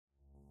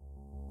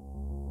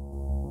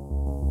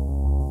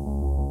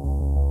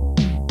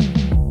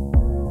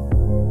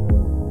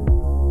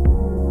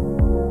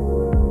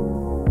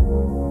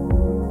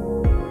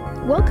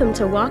Welcome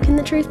to Walk in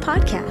the Truth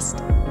podcast.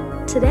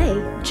 Today,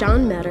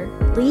 John Metter,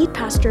 lead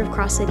pastor of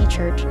Cross City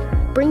Church,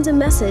 brings a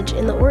message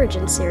in the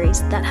Origin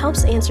series that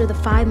helps answer the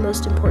 5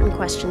 most important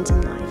questions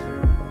in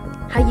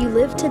life. How you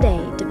live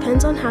today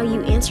depends on how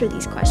you answer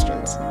these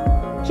questions.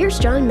 Here's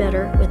John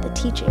Metter with the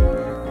teaching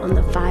on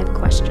the 5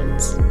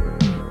 questions.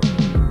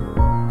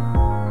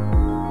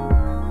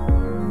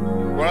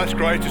 Well, it's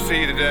great to see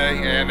you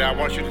today, and I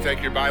want you to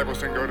take your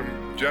Bibles and go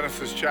to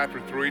Genesis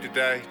chapter 3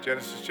 today.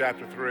 Genesis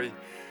chapter 3.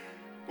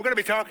 We're going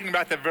to be talking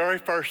about the very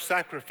first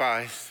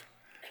sacrifice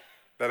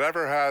that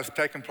ever has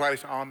taken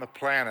place on the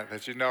planet.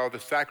 As you know, the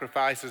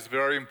sacrifice is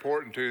very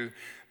important to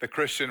the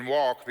Christian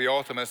walk, the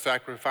ultimate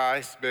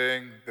sacrifice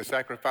being the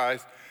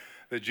sacrifice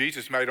that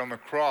Jesus made on the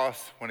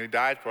cross when he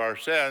died for our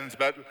sins.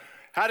 But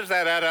how does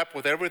that add up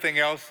with everything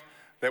else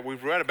that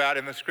we've read about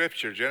in the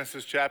scripture?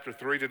 Genesis chapter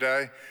 3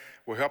 today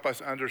will help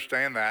us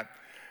understand that.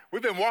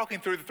 We've been walking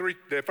through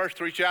the first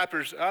 3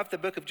 chapters of the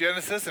book of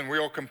Genesis, and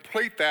we'll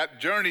complete that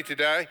journey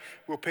today.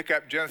 We'll pick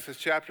up Genesis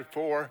chapter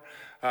 4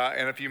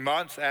 in a few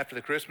months after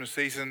the Christmas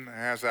season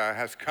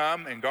has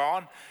come and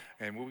gone,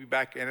 and we'll be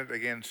back in it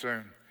again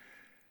soon.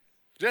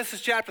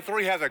 Genesis chapter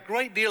 3 has a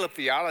great deal of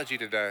theology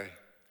today.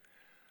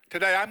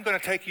 Today I'm going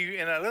to take you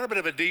in a little bit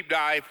of a deep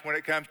dive when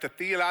it comes to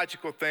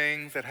theological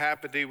things that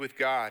have to do with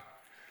God.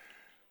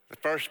 The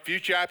first few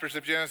chapters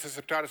of Genesis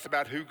have taught us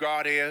about who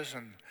God is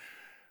and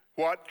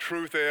what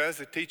truth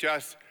is. It teaches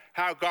us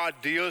how God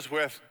deals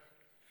with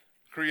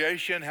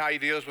creation, how he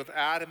deals with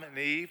Adam and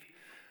Eve.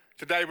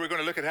 Today we're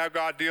going to look at how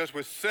God deals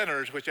with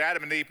sinners, which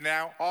Adam and Eve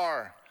now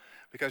are,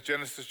 because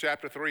Genesis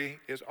chapter 3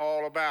 is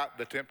all about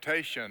the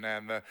temptation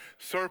and the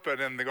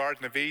serpent in the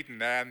Garden of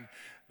Eden and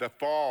the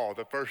fall,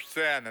 the first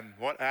sin, and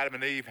what Adam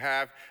and Eve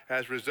have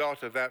as a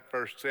result of that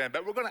first sin.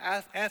 But we're going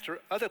to answer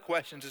other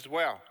questions as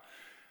well.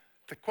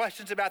 The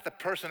questions about the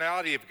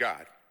personality of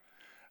God,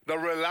 the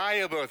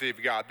reliability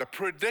of God, the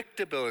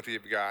predictability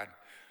of God.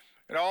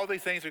 And all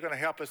these things are going to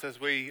help us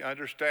as we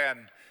understand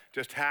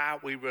just how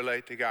we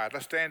relate to God.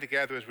 Let's stand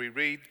together as we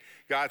read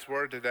God's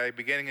word today,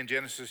 beginning in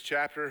Genesis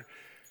chapter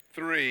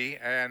 3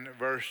 and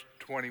verse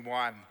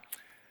 21.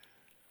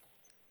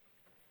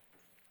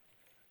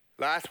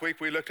 Last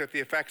week we looked at the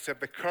effects of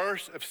the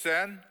curse of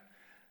sin.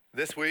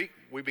 This week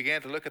we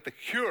began to look at the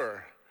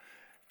cure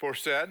for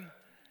sin.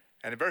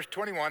 And in verse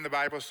 21, the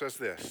Bible says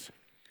this: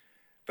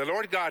 "The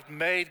Lord God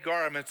made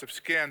garments of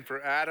skin for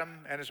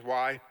Adam and his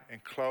wife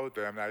and clothed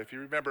them." Now, if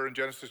you remember in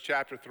Genesis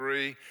chapter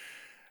 3,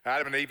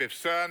 Adam and Eve have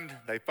sinned.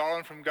 They've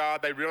fallen from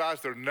God. They realize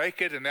they're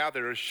naked, and now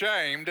they're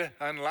ashamed,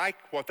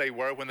 unlike what they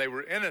were when they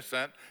were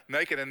innocent,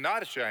 naked and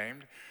not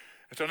ashamed.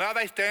 And so now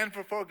they stand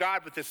before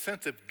God with this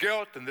sense of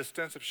guilt and this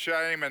sense of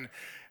shame, and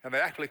they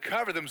actually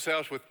cover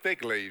themselves with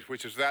fig leaves,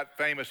 which is that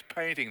famous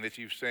painting that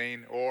you've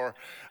seen, or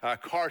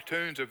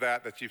cartoons of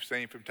that you've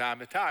seen from time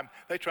to time.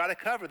 They try to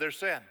cover their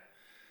sin.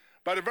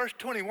 But in verse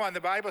 21, the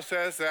Bible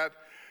says that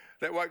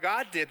what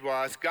God did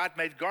was God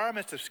made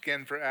garments of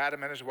skin for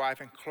Adam and his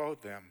wife and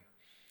clothed them.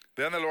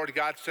 Then the Lord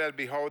God said,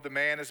 "Behold, the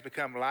man has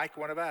become like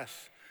one of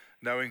us,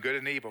 knowing good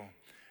and evil.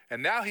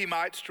 And now he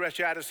might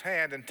stretch out his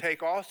hand and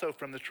take also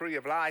from the tree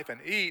of life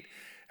and eat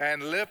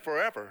and live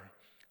forever.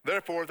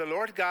 Therefore the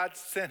Lord God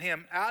sent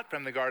him out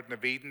from the Garden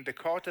of Eden to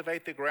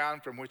cultivate the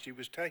ground from which he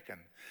was taken.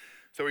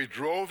 So he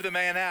drove the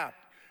man out.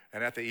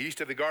 And at the east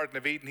of the Garden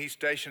of Eden, he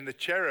stationed the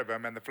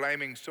cherubim and the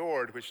flaming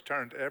sword, which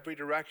turned every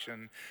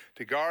direction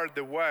to guard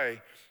the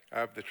way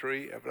of the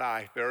tree of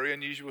life." Very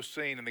unusual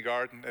scene in the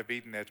Garden of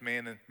Eden as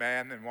man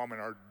and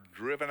woman are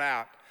driven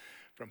out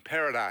from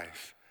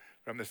paradise,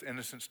 from this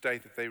innocent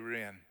state that they were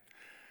in.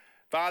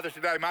 Father,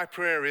 today my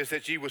prayer is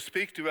that you will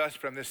speak to us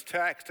from this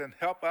text and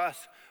help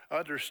us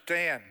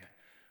understand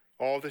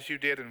all that you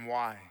did and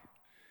why.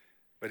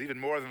 But even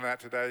more than that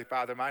today,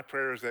 Father, my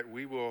prayer is that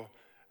we will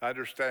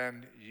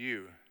understand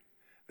you,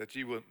 that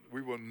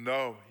we will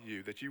know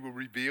you, that you will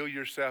reveal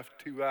yourself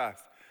to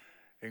us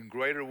in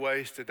greater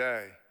ways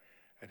today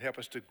and help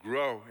us to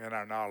grow in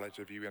our knowledge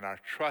of you and our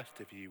trust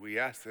of you. We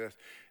ask this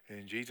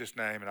in Jesus'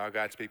 name, and all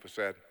God's people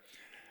said,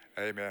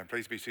 amen.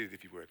 Please be seated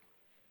if you would.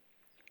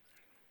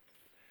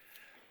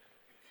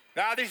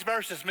 Now these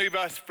verses move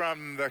us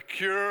from the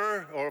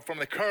cure, or from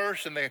the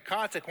curse and the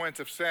consequence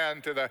of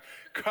sin, to the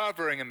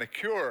covering and the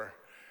cure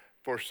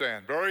for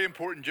sin. Very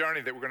important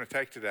journey that we're going to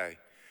take today.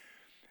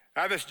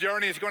 Now this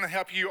journey is going to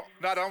help you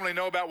not only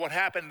know about what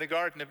happened in the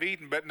Garden of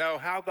Eden, but know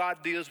how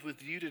God deals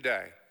with you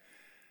today.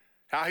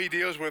 How he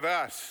deals with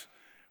us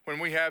when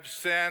we have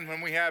sin,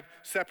 when we have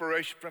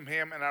separation from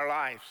him in our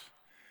lives.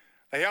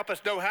 They help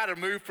us know how to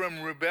move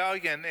from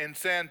rebellion and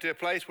sin to a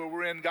place where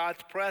we're in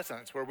God's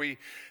presence, where we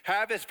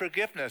have his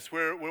forgiveness,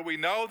 where we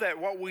know that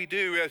what we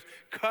do is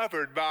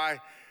covered by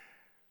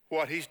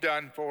what he's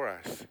done for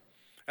us.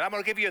 And I'm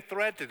going to give you a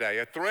thread today,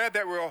 a thread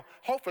that will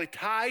hopefully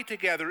tie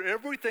together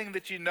everything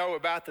that you know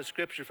about the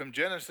scripture from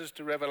Genesis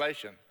to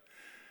Revelation.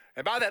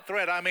 And by that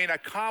thread, I mean a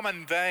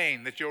common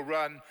vein that you'll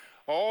run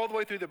all the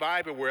way through the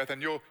Bible with,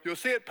 and you'll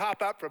see it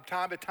pop up from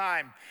time to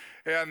time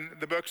in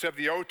the books of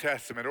the Old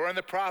Testament or in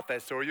the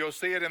prophets, or you'll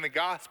see it in the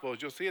Gospels.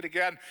 You'll see it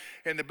again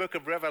in the book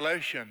of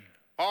Revelation.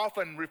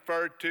 often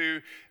referred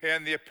to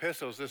in the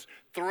epistles, this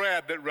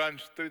thread that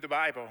runs through the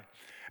Bible.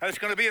 And it's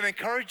going to be an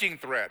encouraging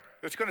thread.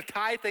 It's going to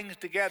tie things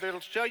together. It'll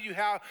show you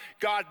how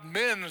God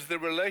mends the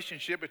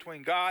relationship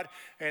between God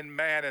and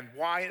man and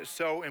why it's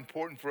so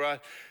important for us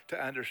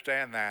to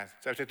understand that.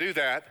 So to do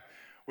that,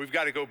 we've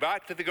got to go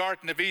back to the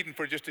Garden of Eden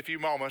for just a few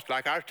moments,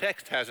 like our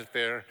text has it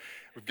there.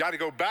 We've got to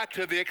go back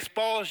to the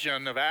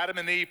expulsion of Adam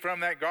and Eve from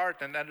that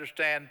garden and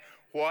understand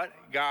what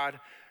God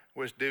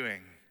was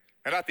doing.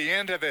 And at the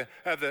end of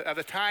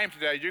the time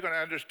today, you're going to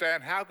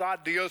understand how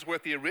God deals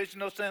with the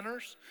original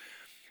sinners,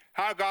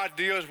 how God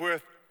deals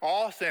with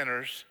all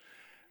sinners,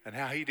 and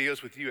how he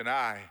deals with you and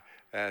I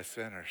as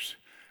sinners.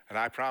 And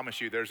I promise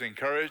you there's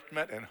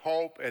encouragement and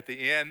hope at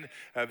the end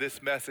of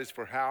this message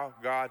for how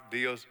God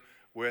deals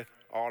with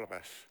all of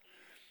us.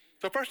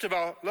 So first of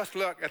all, let's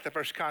look at the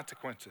first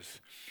consequences.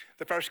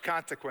 The first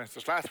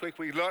consequences. Last week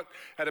we looked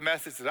at a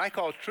message that I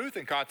called Truth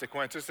and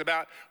Consequences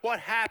about what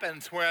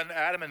happens when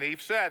Adam and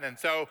Eve sin. And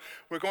so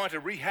we're going to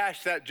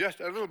rehash that just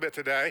a little bit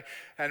today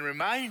and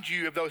remind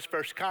you of those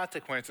first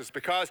consequences,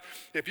 because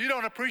if you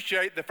don't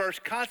appreciate the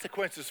first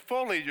consequences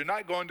fully, you're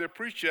not going to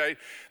appreciate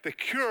the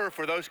cure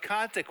for those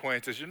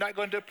consequences. You're not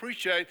going to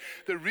appreciate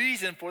the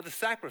reason for the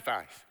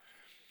sacrifice.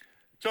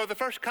 So the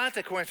first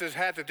consequences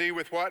had to do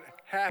with what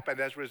happened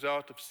as a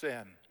result of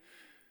sin.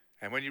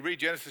 And when you read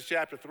Genesis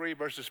chapter 3,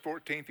 verses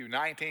 14 through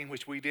 19,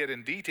 which we did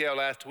in detail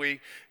last week,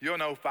 you'll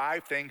know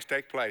 5 things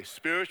take place.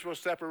 Spiritual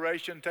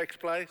separation takes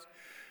place.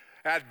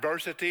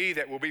 Adversity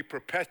that will be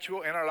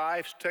perpetual in our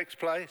lives takes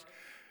place.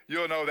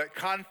 You'll know that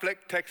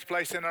conflict takes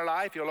place in our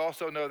life. You'll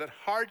also know that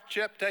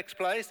hardship takes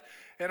place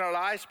in our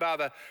lives. By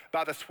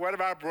the sweat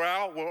of our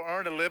brow, we'll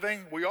earn a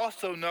living. We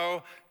also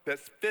know that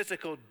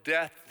physical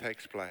death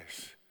takes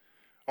place.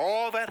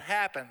 All that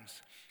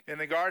happens in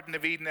the Garden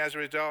of Eden as a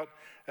result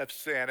of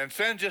sin. And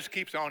sin just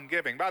keeps on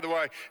giving. By the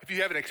way, if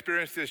you haven't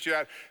experienced this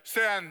yet,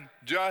 sin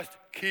just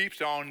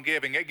keeps on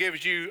giving. It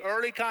gives you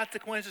early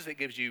consequences. It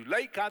gives you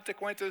late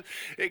consequences.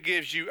 It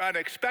gives you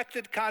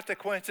unexpected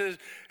consequences.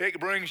 It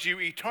brings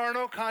you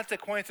eternal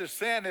consequences.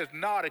 Sin is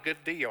not a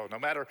good deal. No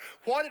matter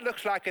what it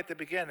looks like at the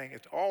beginning,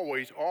 it's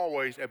always,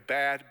 always a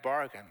bad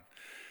bargain.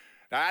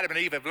 Now, Adam and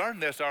Eve have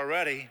learned this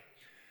already.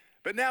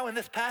 But now in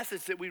this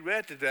passage that we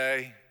read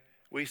today,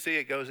 we see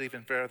it goes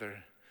even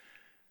further.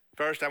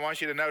 First, I want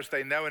you to notice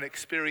they know and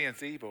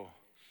experience evil.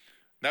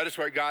 Notice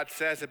what God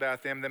says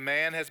about them. The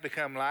man has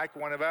become like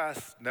one of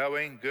us,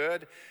 knowing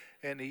good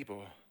and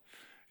evil.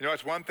 You know,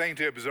 it's one thing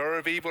to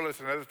observe evil.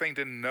 It's another thing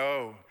to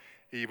know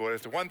evil.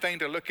 It's one thing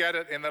to look at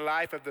it in the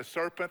life of the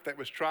serpent that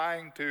was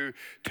trying to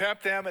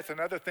tempt them. It's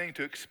another thing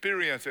to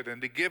experience it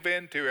and to give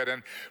into it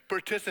and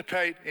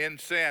participate in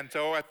sin.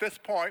 So at this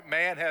point,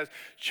 man has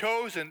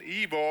chosen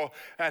evil,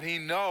 and he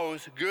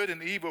knows good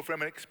and evil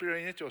from an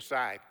experiential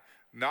side.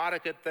 Not a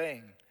good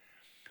thing.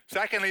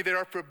 Secondly, they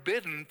are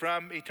forbidden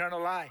from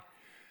eternal life.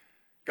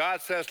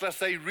 God says, lest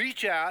they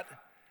reach out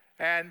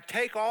and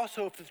take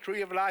also of the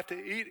tree of life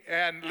to eat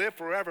and live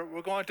forever,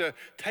 we're going to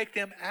take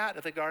them out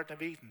of the Garden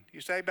of Eden.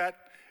 You say, but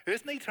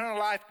isn't eternal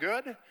life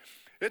good?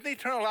 Isn't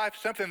eternal life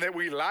something that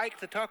we like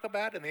to talk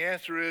about? And the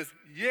answer is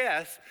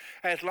yes,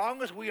 as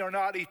long as we are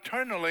not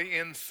eternally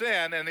in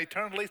sin and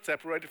eternally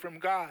separated from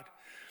God.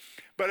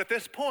 But at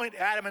this point,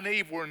 Adam and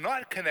Eve were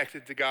not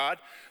connected to God.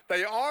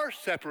 They are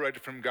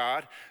separated from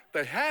God.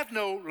 They have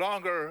no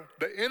longer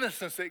the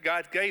innocence that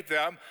God gave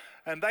them,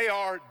 and they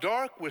are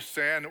dark with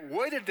sin,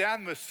 weighted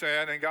down with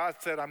sin, and God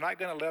said, I'm not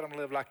going to let them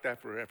live like that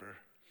forever.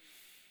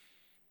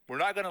 We're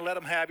not going to let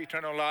them have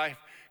eternal life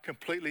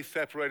completely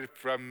separated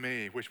from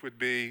me, which would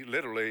be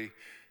literally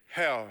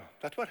hell.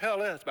 That's what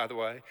hell is, by the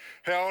way.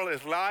 Hell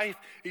is life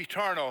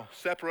eternal,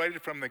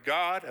 separated from the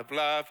God of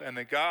love and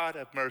the God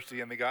of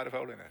mercy and the God of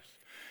holiness.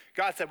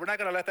 God said, we're not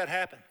going to let that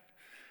happen.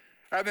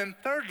 And then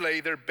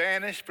thirdly, they're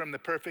banished from the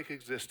perfect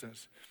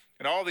existence.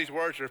 And all these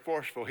words are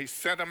forceful. He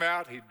sent them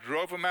out. He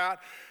drove them out.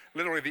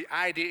 Literally, the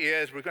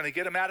idea is we're going to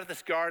get them out of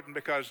this garden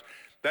because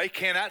they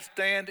cannot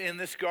stand in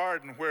this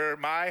garden where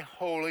my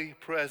holy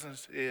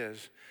presence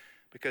is,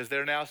 because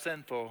they're now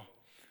sinful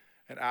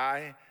and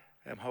I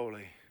am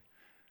holy.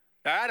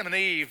 Now, Adam and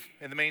Eve,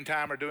 in the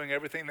meantime, are doing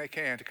everything they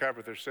can to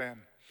cover their sin.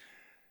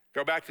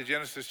 Go back to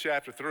Genesis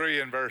chapter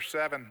 3 and verse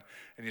 7,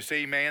 and you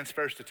see man's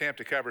first attempt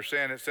to cover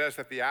sin. It says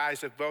that the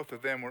eyes of both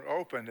of them were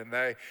opened, and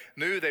they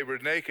knew they were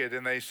naked,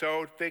 and they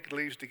sewed fig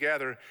leaves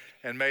together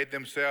and made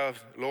themselves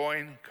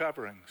loin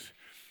coverings.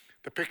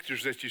 The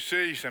pictures that you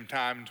see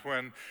sometimes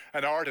when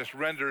an artist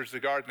renders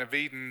the Garden of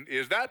Eden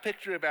is that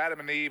picture of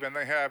Adam and Eve, and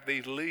they have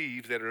these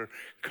leaves that are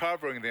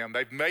covering them.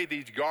 They've made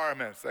these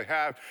garments. They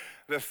have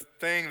this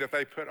thing that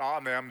they put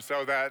on them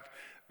so that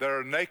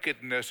their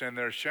nakedness and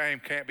their shame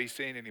can't be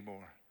seen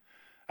anymore.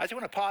 I just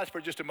want to pause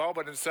for just a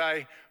moment and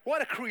say,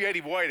 what a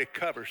creative way to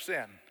cover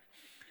sin.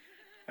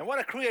 And what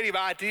a creative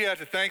idea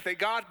to think that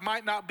God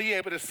might not be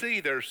able to see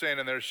their sin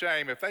and their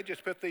shame if they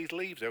just put these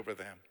leaves over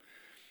them.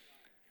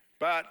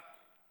 But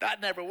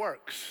that never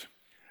works.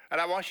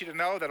 And I want you to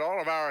know that all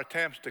of our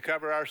attempts to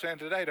cover our sin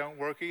today don't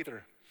work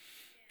either.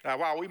 Now,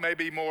 while we may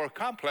be more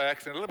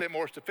complex and a little bit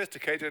more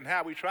sophisticated in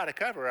how we try to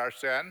cover our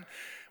sin,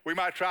 we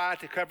might try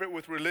to cover it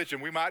with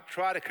religion. We might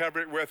try to cover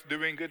it with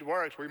doing good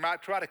works. We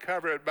might try to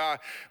cover it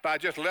by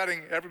just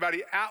letting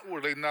everybody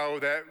outwardly know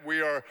that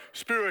we are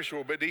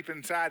spiritual, but deep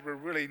inside we're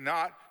really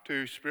not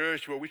too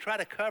spiritual. We try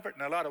to cover it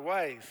in a lot of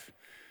ways.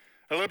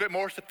 A little bit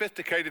more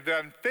sophisticated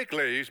than fig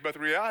leaves, but the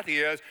reality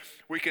is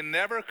we can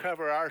never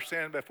cover our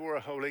sin before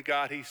a holy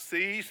God. He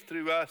sees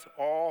through us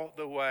all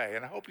the way,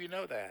 and I hope you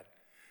know that.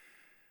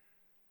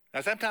 Now,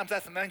 sometimes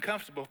that's an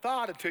uncomfortable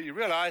thought until you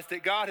realize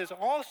that God has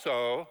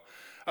also,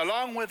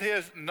 along with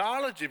his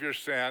knowledge of your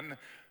sin,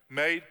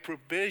 made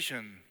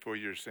provision for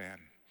your sin.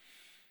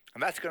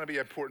 And that's going to be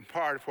an important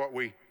part of what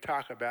we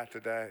talk about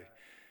today.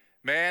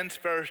 Man's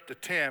first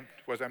attempt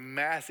was a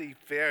massive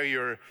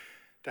failure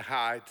to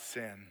hide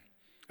sin.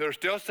 They're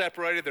still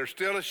separated, they're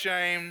still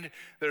ashamed,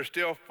 they're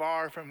still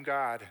far from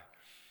God.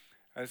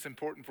 And it's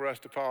important for us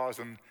to pause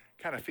and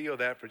kind of feel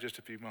that for just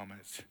a few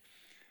moments.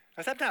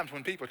 Now, sometimes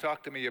when people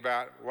talk to me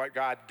about what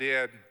God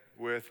did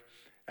with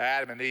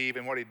Adam and Eve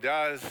and what he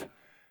does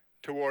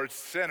towards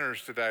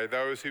sinners today,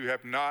 those who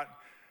have not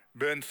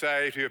been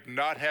saved, who have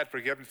not had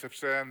forgiveness of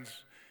sins,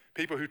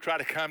 people who try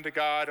to come to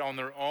God on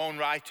their own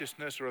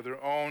righteousness or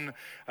their own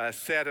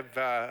set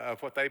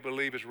of what they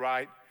believe is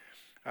right,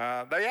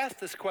 they ask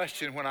this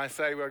question when I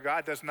say, well,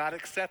 God does not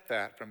accept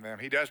that from them.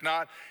 He does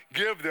not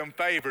give them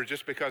favor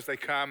just because they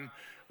come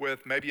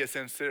with maybe a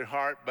sincere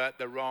heart, but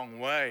the wrong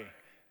way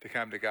to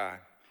come to God.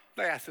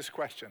 They ask this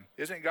question: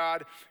 isn't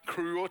God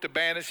cruel to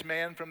banish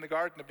man from the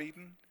Garden of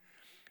Eden?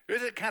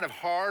 Is it kind of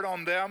hard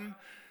on them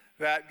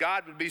that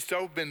God would be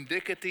so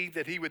vindictive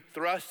that he would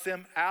thrust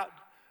them out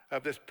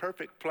of this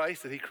perfect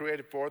place that he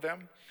created for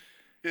them?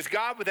 Is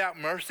God without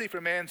mercy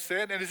for man's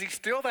sin? And is he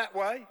still that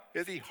way?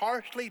 Does he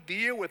harshly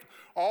deal with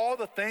all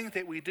the things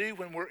that we do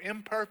when we're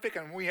imperfect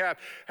and we have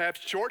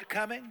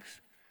shortcomings?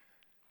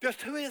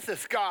 Just who is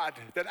this God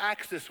that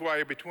acts this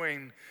way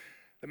between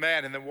the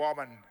man and the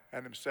woman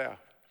and himself?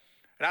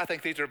 And I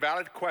think these are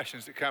valid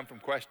questions that come from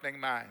questioning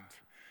minds.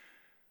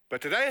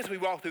 But today, as we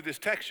walk through this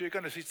text, you're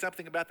going to see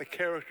something about the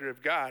character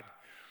of God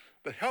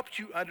that helps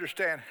you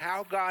understand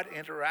how God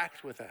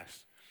interacts with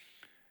us.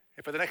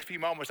 And for the next few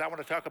moments, I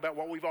want to talk about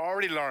what we've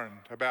already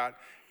learned about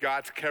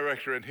God's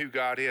character and who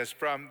God is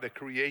from the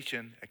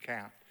creation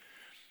account.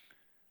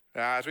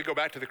 Now, as we go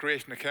back to the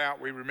creation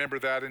account, we remember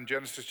that in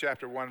Genesis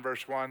chapter 1,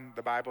 verse 1,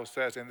 the Bible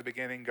says, in the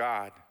beginning,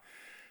 God.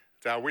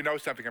 So we know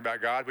something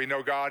about God. We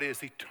know God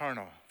is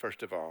eternal,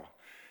 first of all.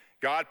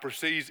 God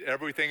precedes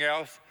everything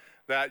else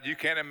that you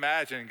can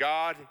imagine.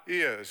 God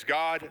is,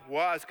 God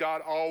was,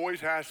 God always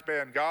has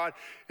been. God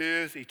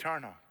is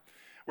eternal.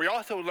 We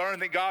also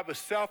learn that God was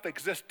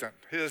self-existent.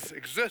 His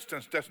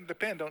existence doesn't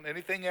depend on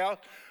anything else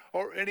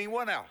or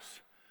anyone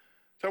else.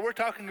 So we're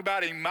talking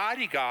about a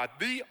mighty God,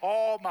 the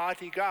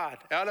Almighty God.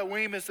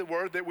 Elohim is the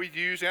word that we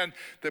use in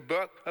the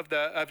book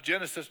of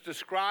Genesis to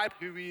describe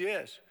who he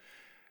is.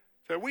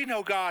 So we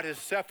know God is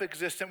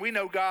self-existent. We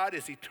know God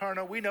is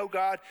eternal. We know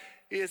God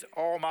is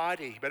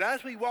almighty. But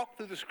as we walk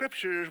through the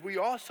scriptures, we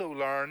also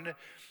learn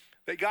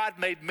that God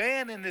made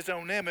man in his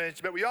own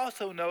image, but we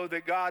also know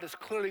that God is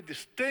clearly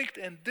distinct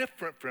and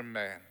different from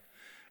man.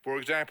 For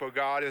example,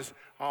 God is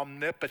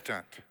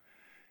omnipotent.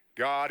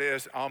 God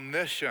is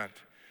omniscient.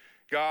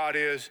 God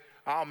is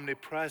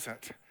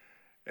omnipresent,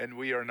 and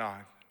we are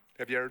not.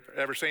 Have you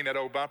ever seen that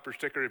old bumper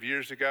sticker of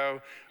years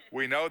ago?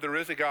 We know there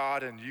is a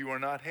God, and you are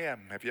not him.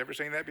 Have you ever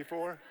seen that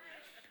before?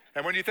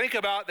 And when you think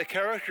about the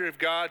character of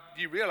God,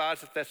 you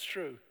realize that that's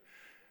true.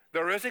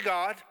 There is a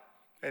God,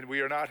 and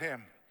we are not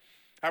him.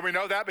 And we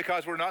know that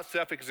because we're not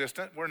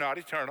self-existent, we're not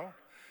eternal.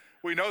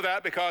 We know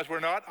that because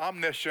we're not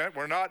omniscient,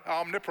 we're not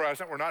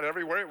omnipresent, we're not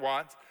everywhere at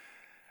once.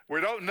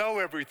 We don't know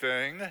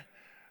everything.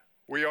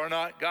 We are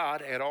not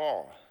God at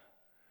all.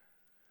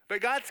 But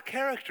God's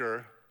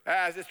character,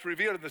 as it's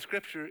revealed in the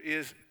scripture,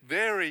 is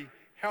very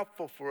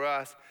helpful for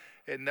us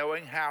in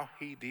knowing how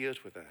he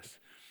deals with us.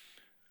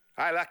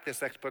 I like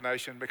this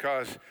explanation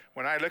because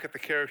when I look at the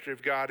character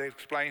of God, it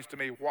explains to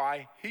me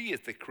why he is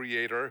the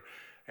creator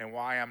and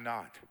why I'm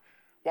not.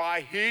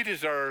 Why he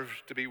deserves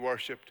to be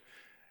worshiped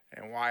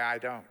and why I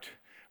don't.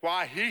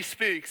 Why he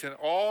speaks and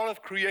all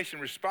of creation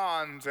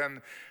responds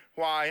and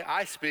why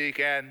I speak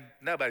and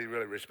nobody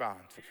really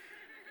responds.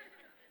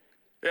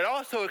 It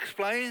also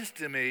explains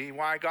to me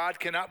why God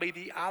cannot be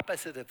the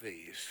opposite of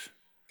these.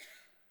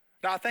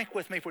 Now think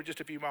with me for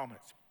just a few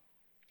moments.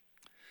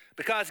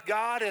 Because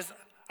God is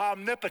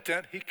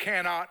omnipotent, he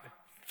cannot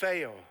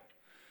fail.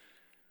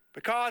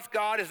 Because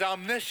God is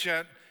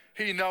omniscient,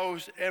 he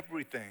knows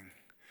everything.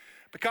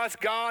 Because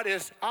God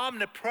is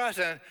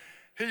omnipresent,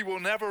 he will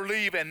never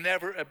leave and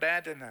never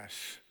abandon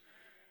us.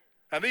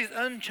 And these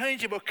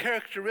unchangeable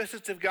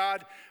characteristics of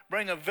God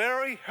bring a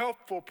very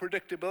helpful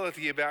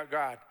predictability about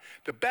God,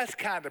 the best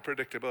kind of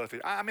predictability.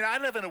 I mean, I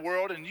live in a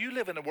world and you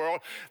live in a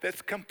world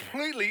that's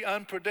completely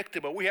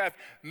unpredictable. We have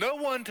no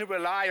one to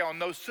rely on,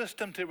 no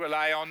system to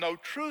rely on, no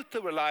truth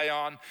to rely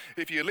on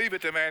if you leave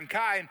it to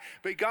mankind.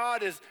 But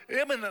God is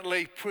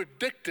eminently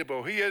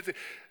predictable. He is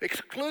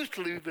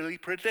exclusively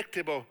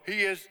predictable.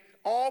 He is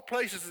all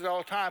places at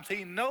all times.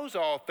 He knows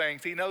all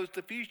things. He knows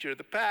the future,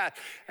 the past,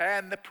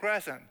 and the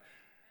present.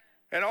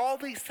 And all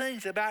these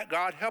things about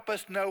God help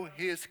us know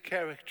his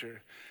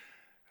character.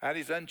 And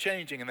he's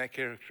unchanging in that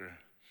character.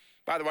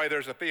 By the way,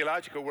 there's a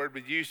theological word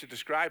we use to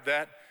describe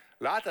that.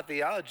 Lots of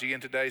theology in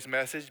today's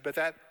message, but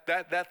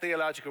that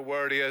theological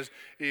word is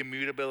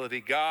immutability.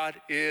 God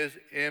is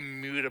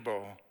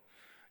immutable.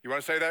 You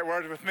want to say that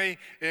word with me?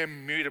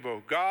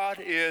 Immutable. God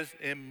is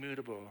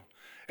immutable.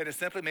 And it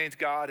simply means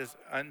God is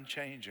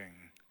unchanging.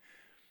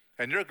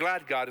 And you're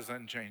glad God is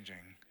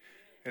unchanging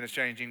in a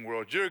changing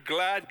world. You're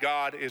glad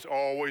God is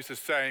always the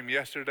same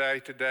yesterday,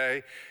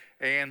 today,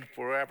 and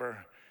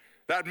forever.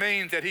 That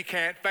means that he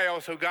can't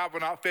fail, so God will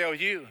not fail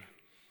you.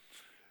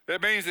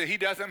 That means that he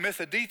doesn't miss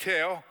a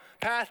detail,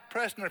 past,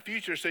 present, or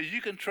future, so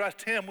you can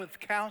trust him with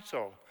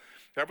counsel.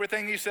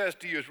 Everything he says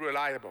to you is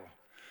reliable.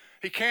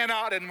 He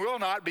cannot and will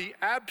not be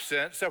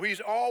absent, so he's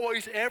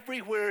always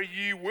everywhere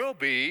you will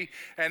be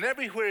and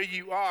everywhere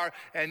you are,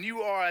 and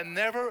you are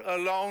never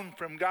alone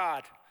from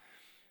God.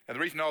 And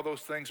the reason all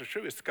those things are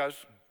true is because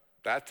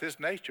that's his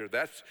nature.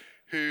 That's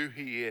who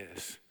he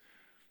is.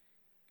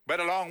 But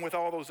along with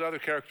all those other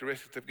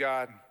characteristics of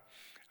God,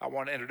 I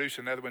want to introduce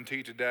another one to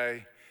you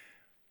today,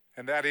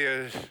 and that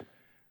is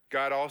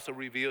God also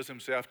reveals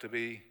himself to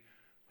be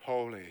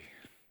holy.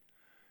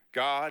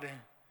 God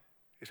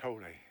is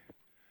holy.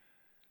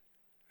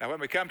 Now, when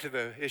we come to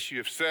the issue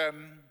of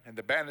sin and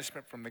the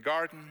banishment from the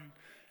garden,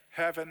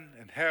 heaven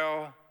and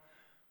hell,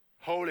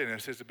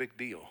 holiness is a big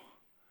deal.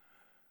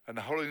 And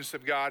the holiness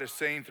of God is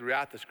seen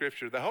throughout the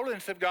scripture. The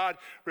holiness of God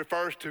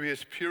refers to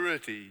his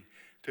purity,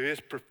 to his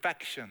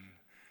perfection.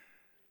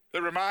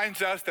 That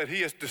reminds us that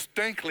he is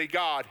distinctly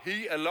God.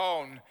 He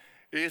alone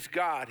is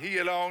God. He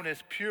alone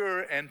is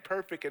pure and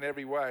perfect in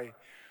every way.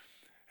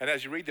 And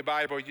as you read the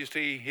Bible, you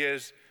see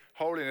his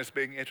holiness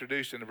being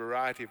introduced in a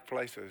variety of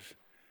places.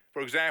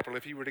 For example,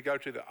 if you were to go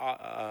to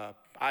the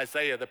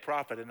Isaiah the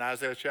prophet in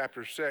Isaiah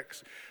chapter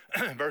 6,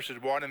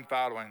 verses 1 and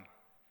following,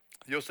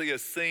 you'll see a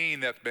scene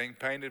that's being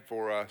painted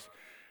for us.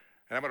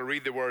 And I'm going to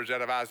read the words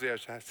out of Isaiah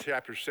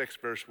chapter 6,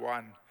 verse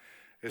 1.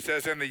 It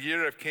says, "In the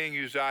year of King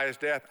Uzziah's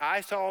death, I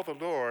saw the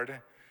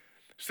Lord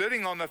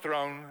sitting on the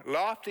throne,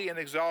 lofty and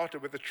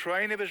exalted, with the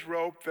train of his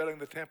robe filling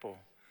the temple.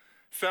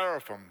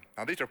 Seraphim,"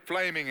 now these are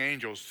flaming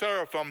angels,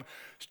 "seraphim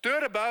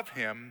stood above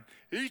him,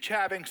 each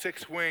having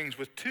 6 wings.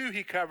 With 2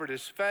 he covered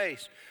his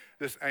face,"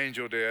 this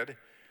angel did,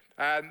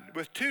 "and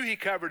with 2 he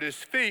covered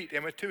his feet,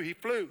 and with 2 he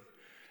flew.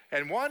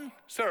 And one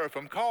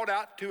seraphim called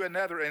out to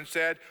another and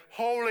said,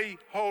 'Holy,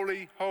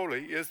 holy,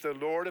 holy is the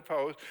Lord of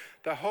hosts.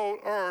 The whole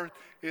earth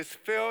is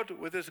filled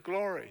with his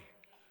glory.'"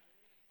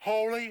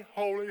 Holy,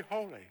 holy,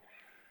 holy.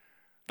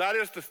 That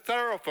is, the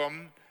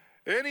seraphim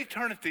in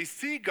eternity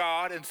see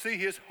God and see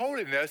his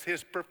holiness,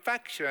 his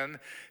perfection,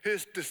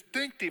 his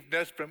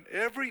distinctiveness from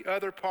every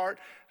other part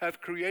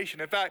of creation.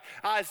 In fact,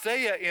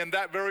 Isaiah in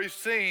that very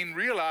scene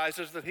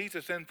realizes that he's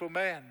a sinful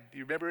man. Do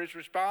you remember his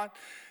response?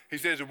 He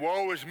says,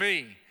 "Woe is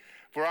me,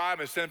 for I am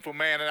a sinful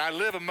man, and I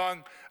live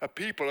among a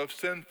people of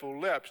sinful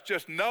lips,"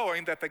 just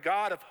knowing that the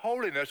God of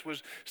holiness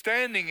was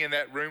standing in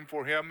that room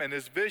for him, and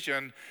his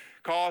vision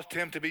caused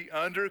him to be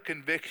under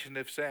conviction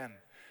of sin.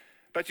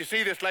 But you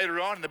see this later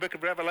on in the book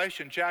of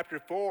Revelation, chapter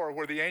 4,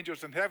 where the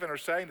angels in heaven are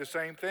saying the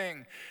same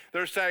thing.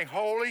 They're saying,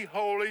 "Holy,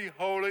 holy,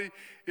 holy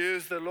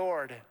is the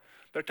Lord."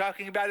 They're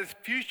talking about his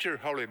future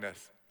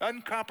holiness,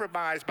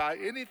 uncompromised by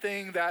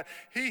anything that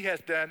he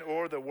has done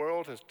or the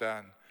world has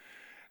done.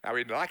 Now,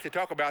 we'd like to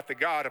talk about the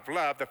God of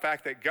love, the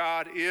fact that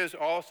God is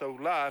also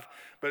love,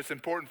 but it's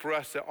important for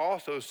us to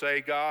also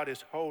say God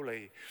is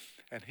holy,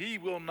 and he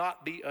will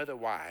not be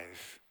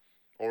otherwise,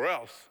 or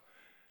else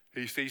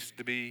he ceases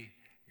to be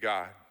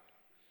God.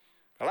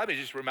 Now, let me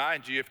just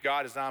remind you, if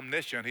God is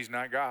omniscient, he's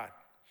not God.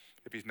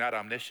 If he's not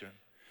omniscient.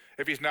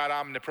 If he's not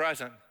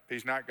omnipresent,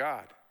 he's not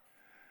God.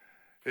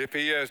 If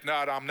he is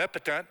not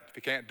omnipotent, if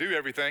he can't do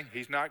everything,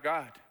 he's not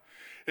God.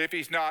 If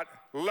he's not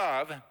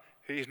love,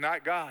 he's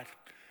not God.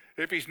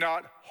 If he's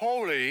not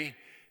holy,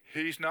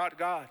 he's not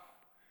God.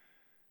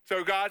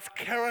 So God's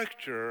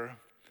character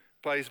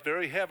plays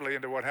very heavily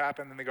into what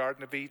happened in the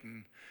Garden of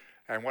Eden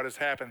and what has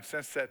happened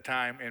since that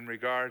time in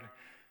regard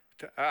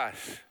to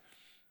us.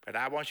 But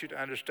I want you to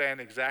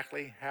understand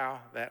exactly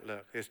how that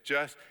looks. It's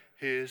just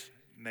his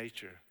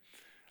nature.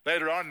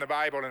 Later on in the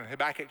Bible, in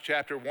Habakkuk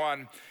chapter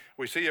 1,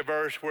 we see a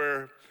verse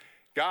where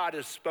God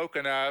is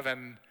spoken of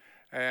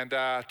and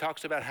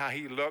talks about how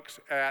he looks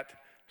at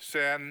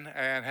sin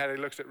and how he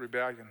looks at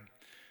rebellion.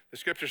 The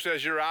scripture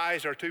says, "Your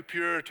eyes are too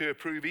pure to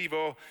approve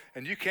evil,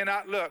 and you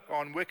cannot look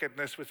on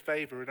wickedness with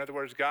favor." In other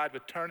words, God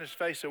would turn his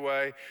face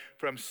away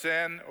from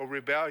sin or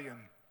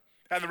rebellion.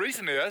 And the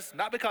reason is,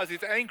 not because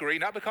he's angry,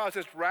 not because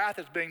his wrath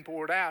is being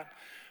poured out,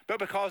 but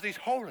because he's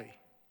holy.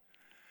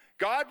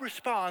 God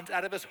responds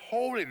out of his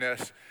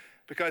holiness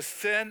because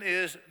sin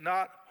is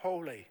not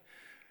holy.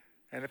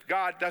 And if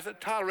God doesn't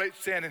tolerate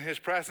sin in his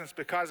presence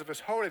because of his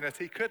holiness,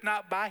 he could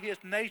not by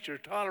his nature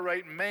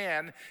tolerate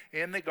man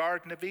in the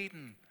Garden of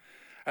Eden.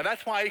 And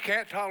that's why he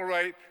can't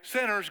tolerate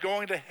sinners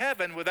going to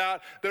heaven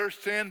without their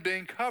sin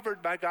being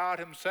covered by God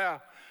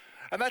himself.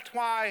 And that's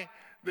why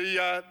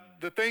the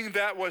thing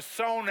that was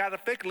sown out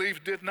of fig leaves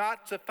did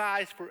not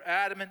suffice for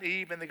Adam and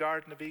Eve in the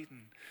Garden of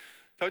Eden.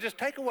 So just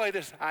take away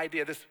this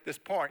idea, this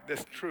point,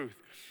 this truth.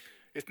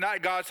 It's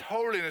not God's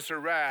holiness or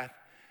wrath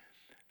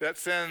that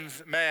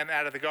sends man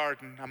out of the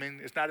garden. I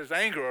mean, it's not his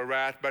anger or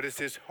wrath, but it's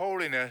his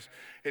holiness.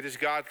 It is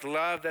God's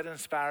love that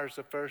inspires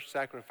the first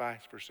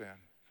sacrifice for sin.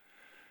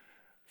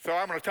 So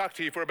I'm going to talk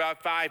to you for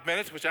about 5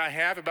 minutes, which I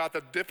have, about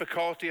the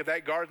difficulty of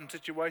that garden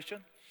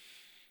situation.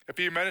 A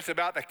few minutes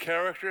about the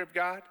character of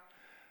God.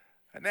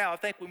 And now I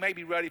think we may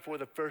be ready for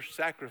the first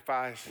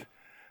sacrifice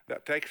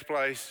that takes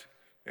place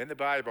in the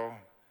Bible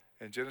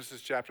in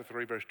Genesis chapter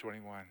 3, verse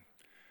 21.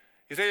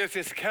 You see, it's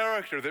his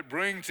character that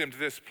brings him to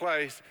this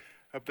place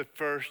of the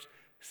first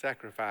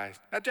sacrifice.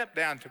 Now jump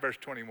down to verse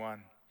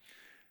 21.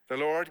 The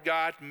Lord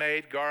God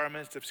made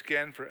garments of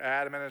skin for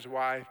Adam and his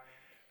wife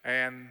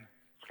and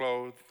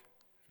clothed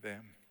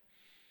them.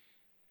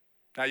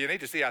 Now you need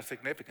to see how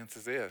significant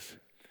this is.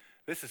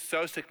 This is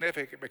so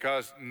significant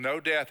because no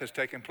death has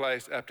taken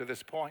place up to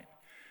this point.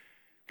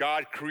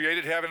 God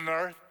created heaven and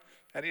earth,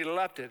 and he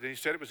loved it, and he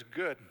said it was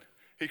good.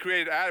 He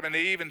created Adam and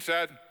Eve and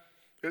said,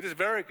 it is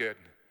very good.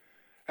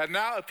 And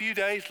now a few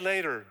days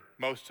later,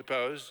 most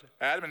suppose,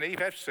 Adam and Eve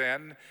have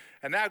sinned,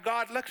 and now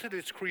God looks at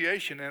his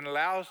creation and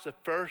allows the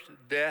first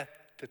death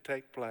to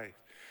take place.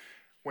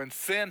 When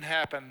sin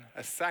happened,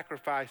 a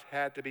sacrifice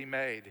had to be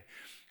made.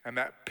 And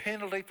that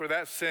penalty for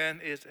that sin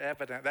is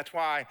evident. That's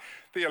why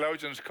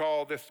theologians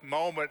call this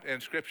moment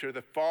in Scripture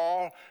the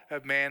fall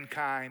of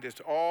mankind. It's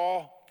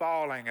all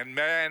falling, and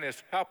man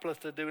is helpless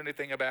to do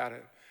anything about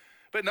it.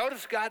 But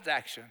notice God's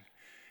action.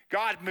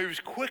 God moves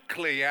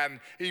quickly and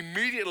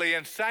immediately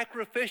and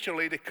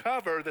sacrificially to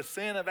cover the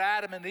sin of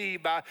Adam and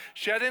Eve by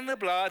shedding the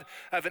blood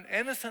of an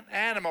innocent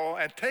animal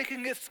and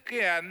taking its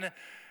skin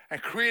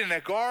and creating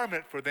a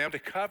garment for them to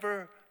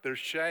cover their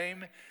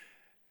shame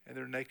and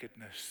their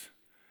nakedness.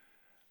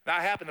 Now,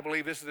 I happen to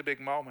believe this is a big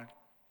moment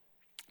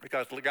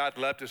because God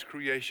loved his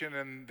creation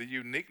and the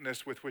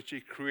uniqueness with which he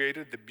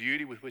created, the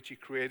beauty with which he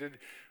created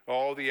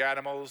all the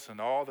animals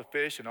and all the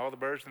fish and all the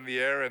birds in the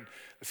air and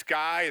the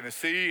sky and the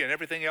sea and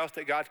everything else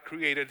that God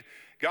created.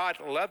 God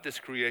loved his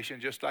creation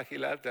just like he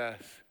loved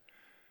us.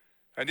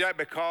 And yet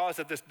because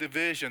of this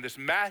division, this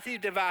massive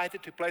divide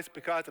that took place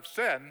because of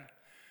sin,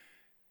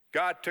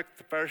 God took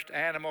the first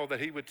animal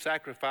that he would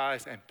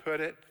sacrifice and put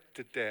it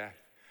to death.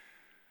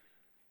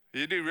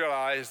 You do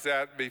realize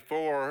that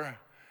before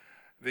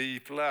the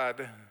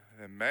flood,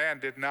 the man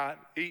did not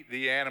eat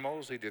the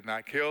animals. He did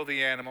not kill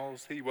the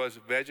animals. He was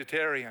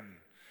vegetarian.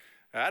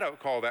 I don't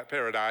call that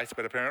paradise,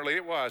 but apparently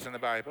it was in the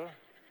Bible.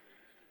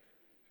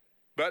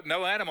 But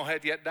no animal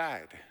had yet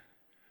died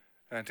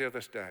until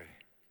this day.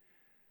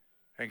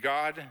 And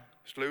God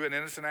slew an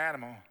innocent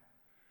animal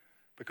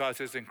because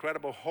his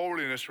incredible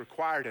holiness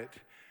required it,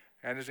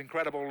 and his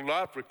incredible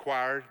love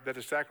required that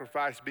a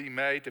sacrifice be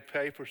made to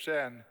pay for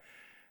sin.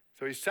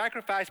 So he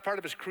sacrificed part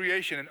of his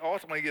creation and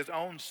ultimately his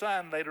own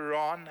son later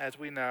on, as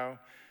we know,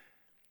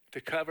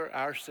 to cover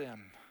our sin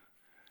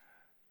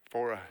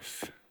for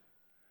us.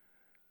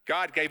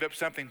 God gave up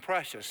something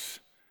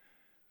precious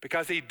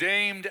because he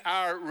deemed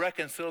our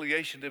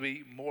reconciliation to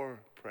be more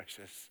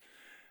precious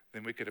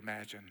than we could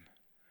imagine.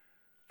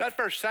 That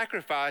first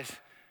sacrifice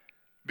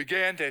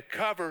began to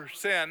cover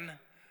sin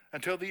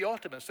until the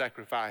ultimate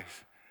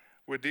sacrifice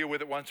would deal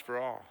with it once for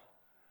all.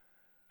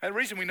 And the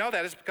reason we know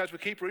that is because we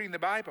keep reading the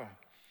Bible.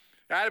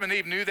 Adam and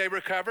Eve knew they were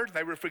covered.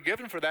 They were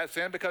forgiven for that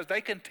sin because they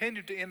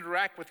continued to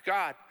interact with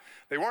God.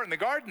 They weren't in the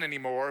garden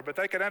anymore, but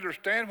they could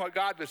understand what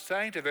God was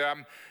saying to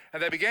them,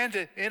 and they began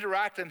to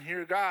interact and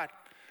hear God.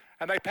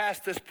 And they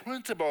passed this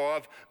principle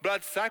of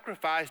blood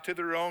sacrifice to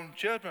their own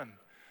children.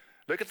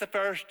 Look at the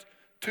first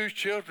two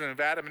children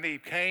of Adam and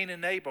Eve, Cain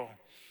and Abel.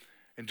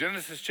 In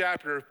Genesis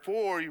chapter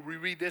 4, we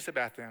read this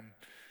about them.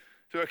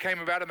 So it came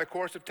about in the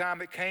course of time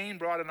that Cain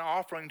brought an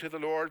offering to the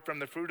Lord from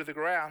the fruit of the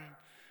ground,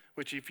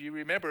 which, if you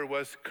remember,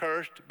 was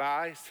cursed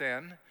by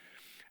sin.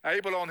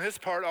 Abel on his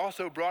part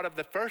also brought of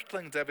the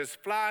firstlings of his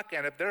flock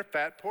and of their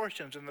fat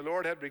portions. And the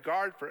Lord had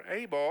regard for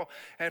Abel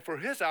and for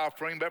his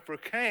offering, but for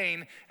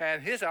Cain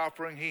and his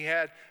offering he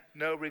had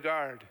no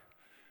regard.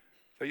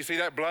 So you see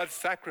that blood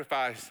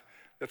sacrifice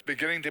that's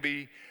beginning to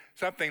be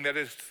something that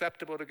is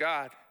acceptable to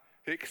God.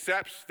 He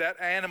accepts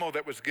that animal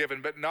that was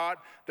given, but not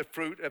the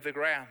fruit of the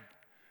ground.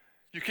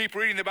 You keep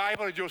reading the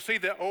Bible and you'll see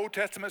the Old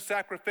Testament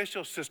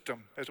sacrificial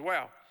system as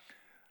well.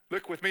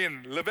 Look with me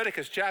in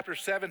Leviticus chapter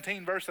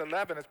 17, verse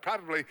 11. It's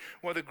probably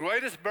one of the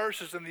greatest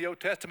verses in the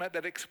Old Testament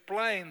that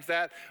explains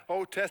that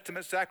Old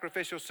Testament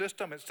sacrificial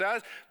system. It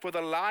says, "For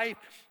the life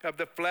of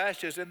the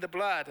flesh is in the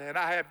blood, and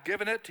I have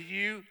given it to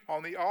you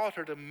on the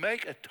altar to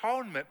make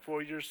atonement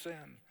for your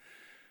sin,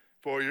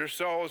 for your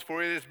souls.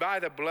 For it is by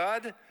the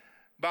blood,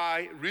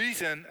 by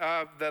reason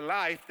of the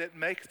life, that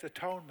makes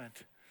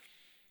atonement."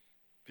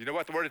 You know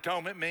what the word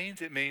atonement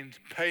means? It means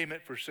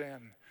payment for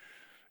sin.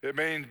 It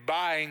means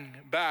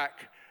buying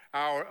back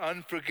our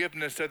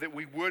unforgiveness so that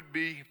we would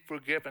be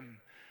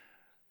forgiven.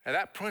 And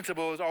that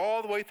principle is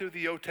all the way through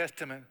the Old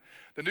Testament.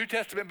 The New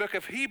Testament book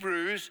of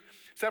Hebrews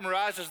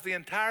summarizes the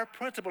entire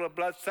principle of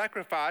blood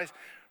sacrifice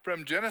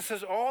from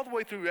Genesis all the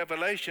way through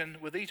Revelation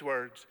with these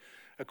words.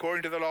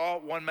 According to the law,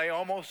 one may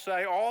almost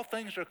say all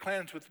things are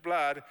cleansed with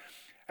blood,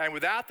 and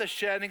without the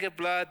shedding of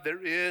blood,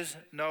 there is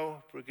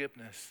no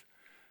forgiveness.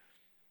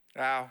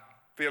 Now,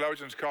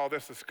 theologians call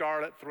this the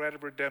scarlet thread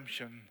of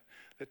redemption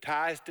that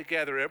ties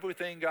together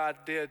everything God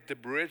did to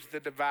bridge the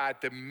divide,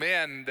 to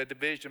mend the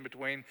division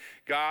between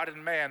God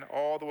and man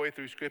all the way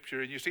through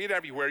Scripture. And you see it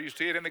everywhere. You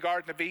see it in the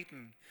Garden of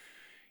Eden.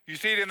 You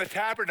see it in the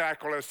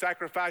tabernacle as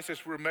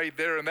sacrifices were made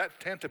there in that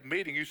tent of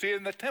meeting. You see it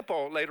in the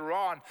temple later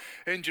on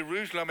in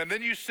Jerusalem. And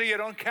then you see it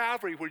on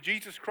Calvary where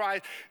Jesus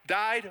Christ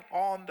died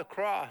on the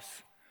cross.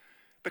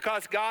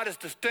 Because God is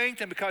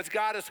distinct and because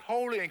God is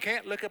holy and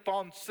can't look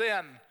upon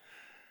sin,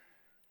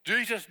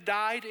 Jesus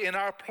died in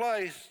our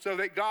place so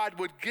that God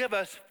would give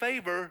us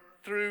favor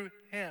through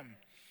him.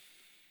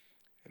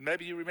 And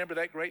maybe you remember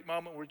that great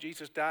moment where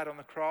Jesus died on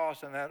the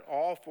cross and that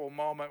awful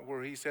moment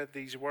where he said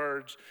these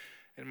words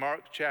in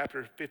Mark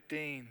chapter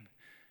 15.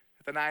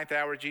 At the 9th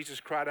hour, Jesus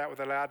cried out with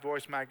a loud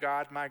voice, my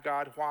God,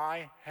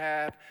 why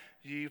have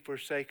you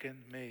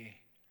forsaken me?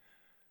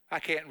 I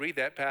can't read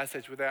that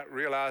passage without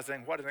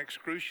realizing what an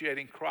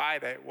excruciating cry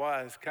that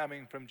was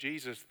coming from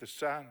Jesus, the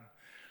Son.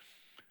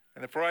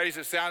 And the phrase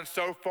that sounds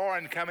so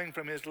foreign coming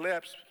from his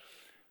lips.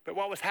 But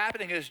what was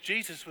happening is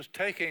Jesus was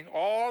taking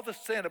all the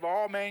sin of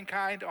all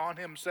mankind on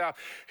himself.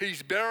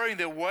 He's bearing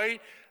the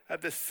weight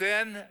of the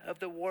sin of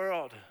the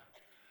world.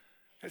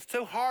 It's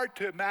so hard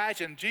to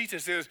imagine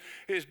Jesus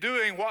is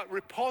doing what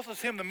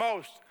repulses him the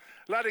most,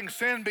 letting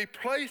sin be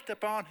placed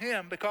upon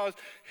him because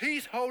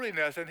he's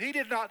holiness and he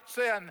did not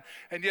sin,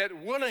 and yet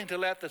willing to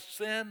let the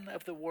sin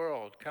of the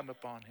world come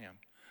upon him.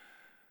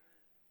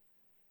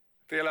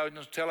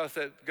 Theologians tell us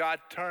that God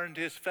turned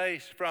his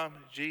face from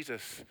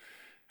Jesus.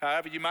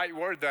 However you might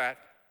word that,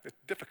 it's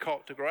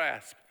difficult to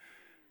grasp.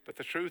 But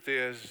the truth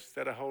is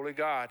that a holy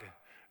God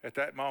at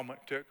that moment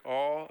took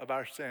all of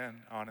our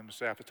sin on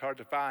himself. It's hard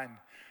to find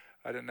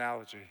an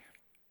analogy.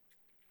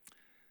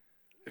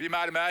 If you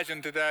might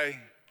imagine today,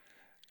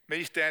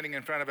 me standing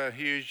in front of a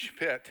huge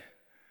pit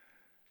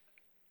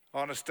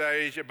on a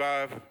stage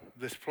above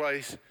this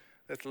place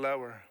that's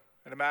lower.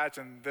 And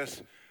imagine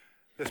this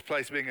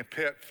place being a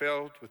pit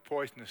filled with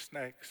poisonous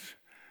snakes.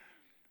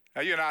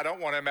 Now, you and I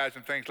don't want to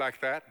imagine things like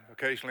that.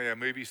 Occasionally a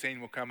movie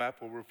scene will come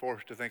up where we're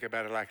forced to think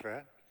about it like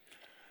that.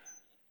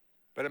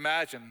 But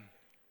imagine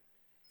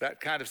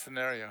that kind of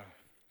scenario.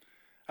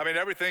 I mean,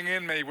 everything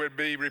in me would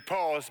be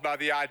repulsed by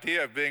the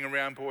idea of being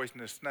around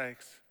poisonous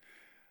snakes.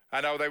 I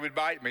know they would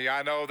bite me.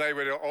 I know they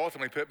would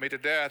ultimately put me to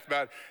death.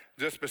 But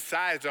just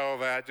besides all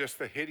that, just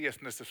the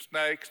hideousness of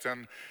snakes,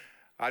 and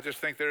I just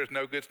think there is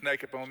no good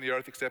snake upon the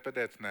earth except a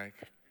dead snake.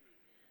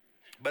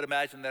 But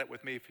imagine that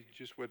with me if you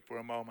just would for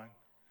a moment.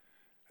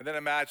 And then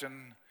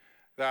imagine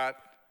that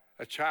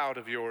a child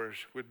of yours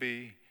would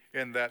be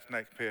in that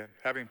snake pit,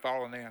 having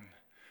fallen in,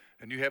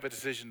 and you have a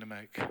decision to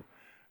make.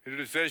 The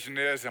decision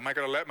is, am I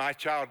going to let my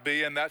child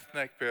be in that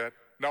snake pit,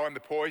 knowing the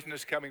poison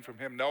is coming from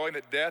him, knowing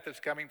that death is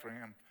coming from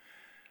him?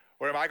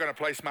 Or am I going to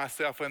place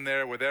myself in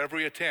there with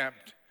every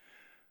attempt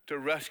to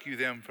rescue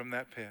them from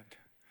that pit?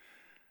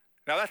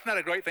 Now, that's not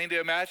a great thing to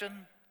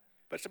imagine,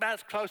 but it's about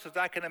as close as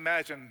I can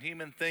imagine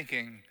human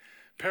thinking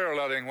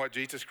paralleling what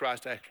Jesus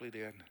Christ actually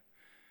did.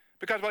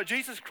 Because what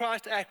Jesus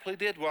Christ actually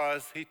did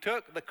was he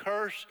took the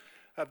curse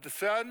of the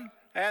Son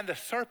and the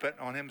serpent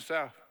on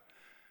himself.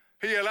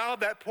 He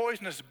allowed that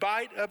poisonous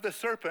bite of the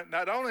serpent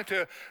not only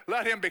to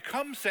let him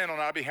become sin on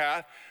our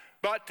behalf,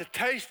 but to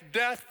taste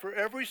death for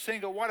every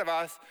single one of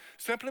us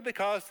simply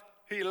because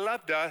he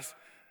loved us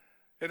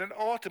in an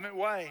ultimate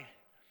way.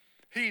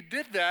 He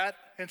did that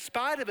in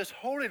spite of his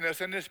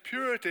holiness and his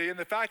purity and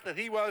the fact that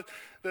he was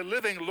the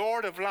living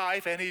Lord of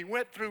life, and he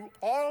went through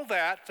all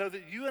that so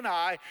that you and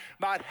I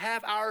might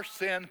have our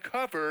sin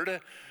covered.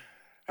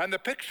 And the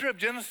picture of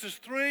Genesis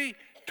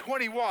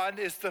 3:21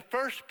 is the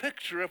first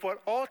picture of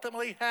what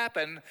ultimately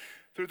happened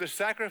through the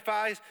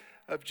sacrifice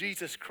of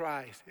Jesus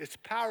Christ. It's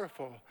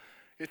powerful.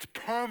 It's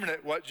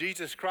permanent what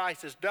Jesus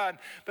Christ has done.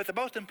 But the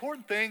most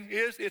important thing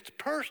is it's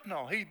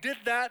personal. He did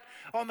that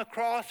on the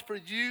cross for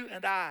you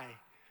and I.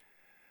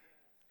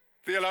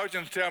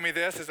 Theologians tell me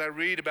this as I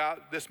read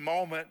about this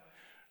moment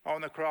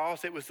on the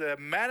cross. It was a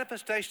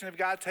manifestation of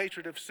God's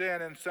hatred of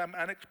sin in some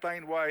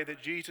unexplained way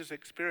that Jesus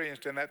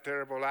experienced in that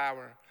terrible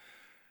hour.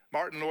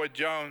 Martin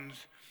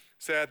Lloyd-Jones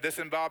said this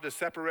involved a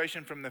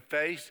separation from the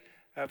face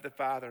of the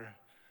Father.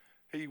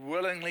 He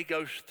willingly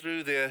goes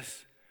through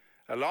this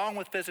along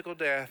with physical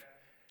death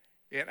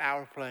in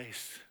our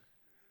place.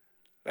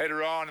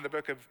 Later on in the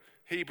book of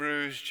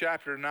Hebrews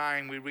chapter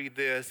 9, we read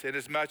this,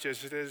 inasmuch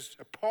as it is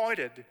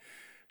appointed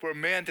for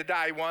men to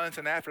die once,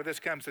 and after this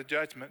comes the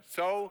judgment,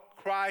 so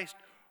Christ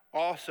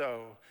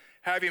also,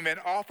 having been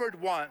offered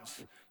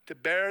once to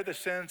bear the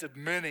sins of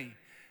many,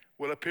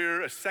 will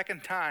appear a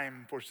second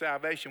time for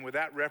salvation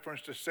without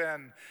reference to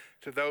sin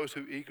to those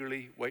who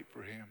eagerly wait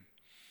for him.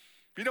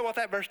 You know what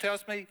that verse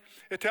tells me?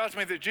 It tells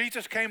me that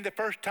Jesus came the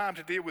first time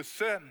to deal with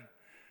sin.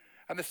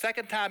 And the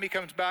second time he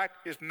comes back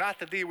is not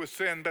to deal with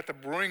sin, but to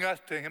bring us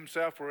to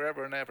himself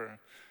forever and ever.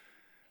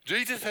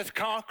 Jesus has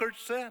conquered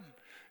sin.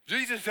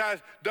 Jesus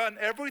has done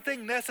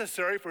everything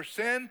necessary for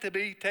sin to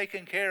be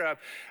taken care of.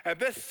 And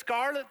this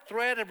scarlet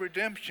thread of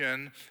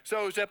redemption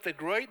shows up the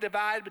great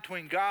divide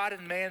between God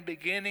and man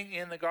beginning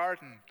in the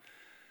garden.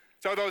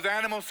 So those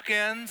animal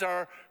skins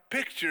are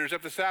pictures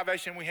of the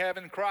salvation we have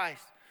in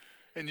Christ.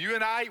 And you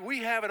and I, we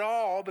have it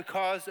all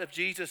because of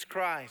Jesus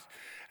Christ.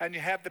 And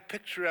you have the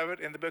picture of it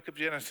in the book of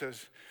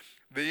Genesis.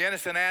 The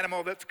innocent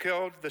animal that's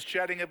killed, the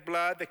shedding of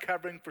blood, the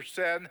covering for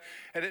sin,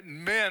 and it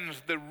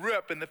mends the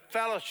rip and the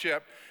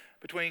fellowship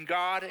between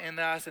God and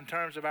us in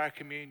terms of our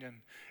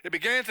communion. It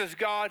begins as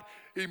God's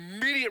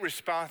immediate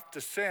response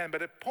to sin,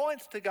 but it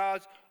points to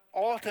God's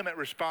ultimate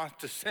response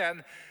to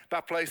sin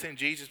by placing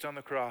Jesus on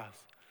the cross.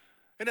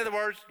 In other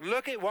words,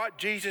 look at what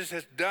Jesus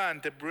has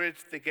done to bridge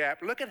the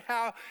gap. Look at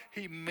how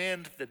he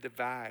mends the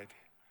divide.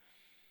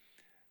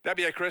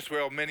 W.A.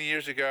 Criswell, many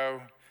years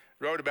ago,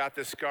 wrote about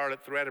this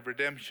scarlet thread of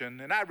redemption,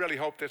 and I really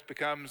hope this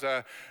becomes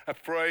a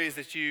phrase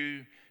that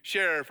you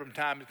share from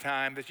time to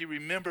time, that you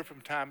remember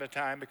from time to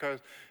time,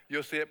 because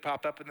you'll see it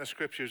pop up in the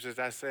scriptures, as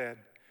I said.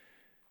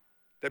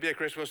 W.A.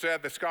 Criswell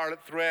said, the scarlet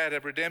thread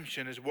of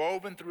redemption is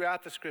woven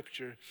throughout the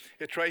scripture.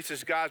 It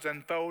traces God's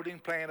unfolding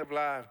plan of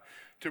love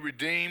to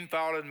redeem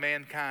fallen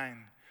mankind.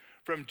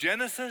 From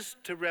Genesis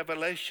to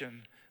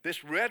Revelation,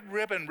 this red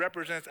ribbon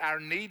represents our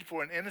need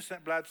for an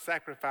innocent blood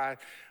sacrifice.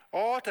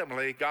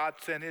 Ultimately, God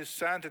sent his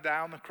son to die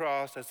on the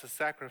cross as a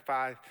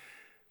sacrifice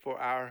for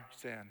our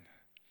sin.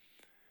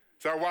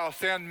 So while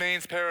sin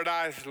means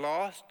paradise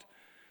lost,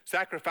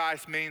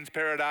 sacrifice means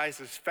paradise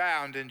is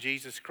found in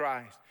Jesus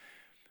Christ.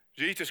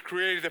 Jesus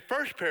created the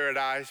first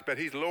paradise, but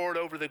he's Lord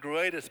over the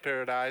greatest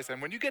paradise.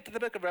 And when you get to the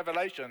book of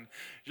Revelation,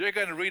 you're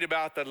going to read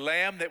about the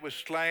Lamb that was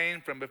slain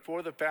from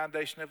before the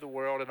foundation of the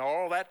world, and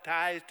all that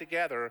ties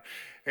together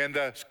in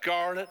the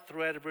scarlet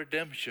thread of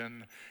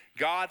redemption.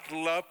 God's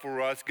love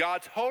for us,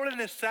 God's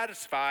holiness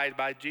satisfied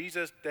by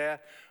Jesus'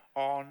 death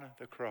on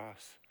the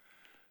cross.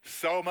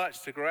 So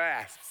much to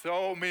grasp,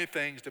 so many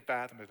things to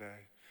fathom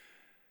today.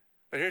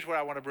 But here's where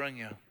I want to bring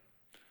you.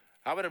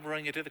 I want to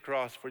bring you to the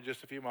cross for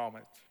just a few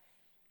moments.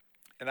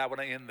 And I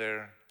want to end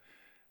there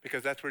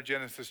because that's where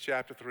Genesis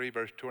chapter 3,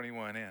 verse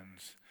 21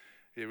 ends.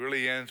 It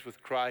really ends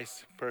with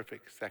Christ's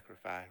perfect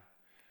sacrifice.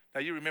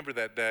 Now, you remember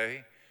that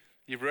day.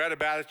 You've read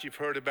about it. You've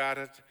heard about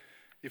it.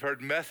 You've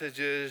heard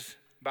messages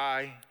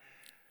by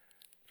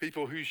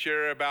people who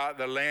share about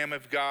the Lamb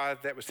of God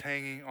that was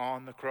hanging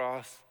on the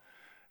cross.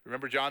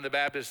 Remember, John the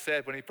Baptist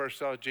said when he first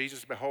saw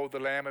Jesus, behold the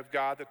Lamb of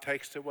God that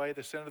takes away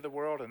the sin of the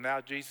world. And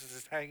now Jesus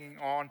is hanging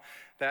on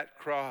that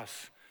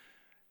cross.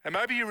 And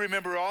maybe you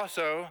remember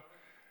also,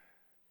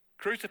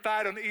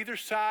 crucified on either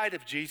side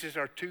of Jesus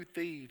are two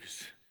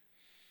thieves.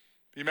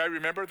 You may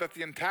remember that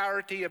the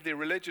entirety of the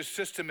religious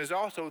system is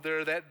also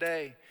there that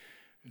day.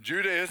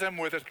 Judaism,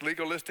 with its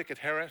legalistic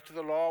adherence to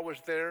the law, was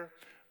there.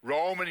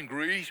 Rome and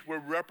Greece were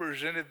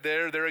represented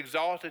there. Their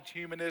exalted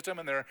humanism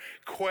and their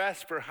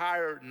quest for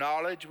higher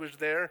knowledge was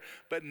there,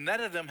 but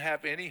none of them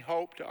have any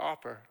hope to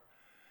offer.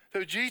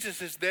 So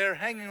Jesus is there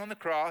hanging on the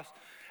cross,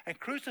 and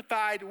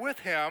crucified with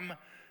him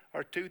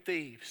are two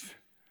thieves.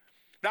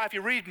 Now, if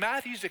you read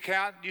Matthew's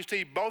account, you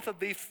see both of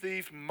these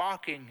thieves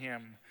mocking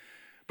him.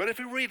 But if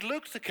you read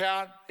Luke's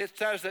account, it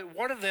says that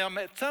one of them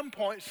at some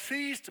point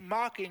ceased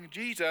mocking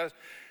Jesus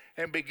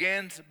and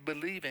begins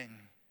believing.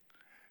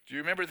 Do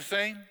you remember the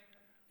scene?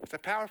 It's a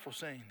powerful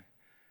scene.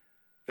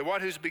 The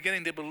one who's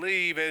beginning to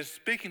believe is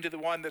speaking to the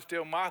one that's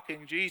still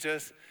mocking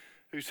Jesus,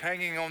 who's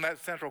hanging on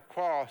that central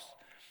cross.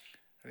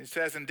 And he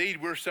says,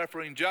 indeed, we're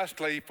suffering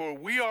justly, for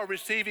we are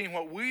receiving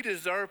what we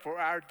deserve for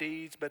our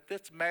deeds, but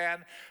this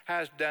man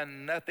has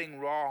done nothing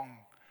wrong.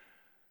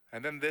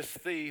 And then this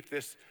thief,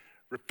 this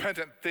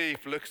repentant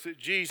thief, looks at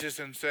Jesus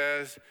and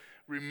says,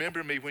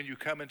 remember me when you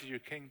come into your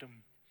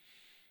kingdom.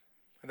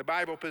 And the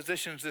Bible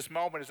positions this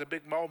moment as a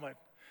big moment,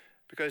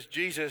 because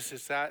Jesus,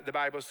 the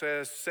Bible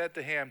says, said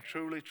to him,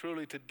 truly,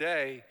 truly,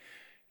 today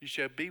you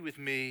shall be with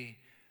me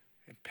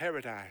in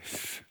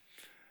paradise.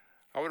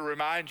 I want to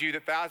remind you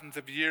that thousands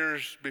of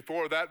years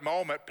before that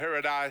moment,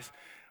 paradise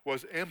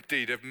was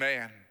emptied of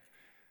man.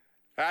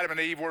 Adam and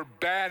Eve were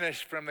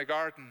banished from the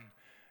garden,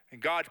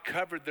 and God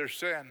covered their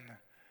sin.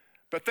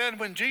 But then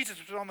when Jesus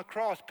was on the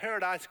cross,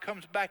 paradise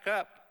comes back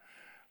up,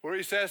 where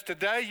he says,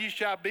 today you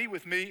shall be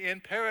with me in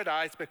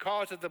paradise.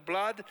 Because of the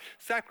blood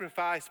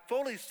sacrifice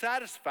fully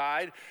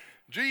satisfied,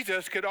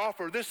 Jesus could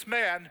offer this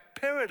man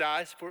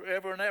paradise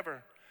forever and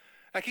ever.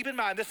 Now keep in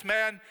mind, this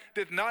man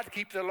did not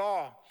keep the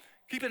law.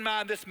 Keep in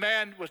mind, this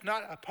man was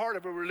not a part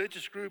of a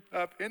religious group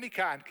of any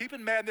kind. Keep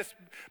in mind,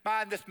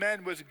 this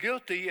man was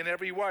guilty in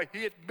every way.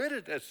 He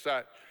admitted as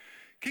such.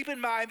 Keep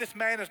in mind, this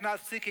man is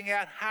not seeking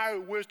out higher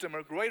wisdom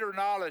or greater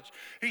knowledge.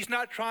 He's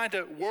not trying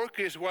to work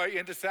his way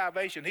into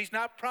salvation. He's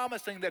not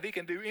promising that he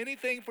can do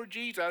anything for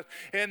Jesus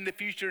in the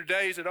future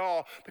days at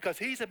all, because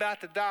he's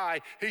about to die.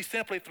 He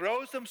simply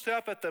throws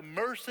himself at the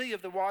mercy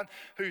of the one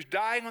who's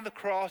dying on the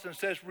cross and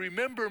says,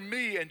 remember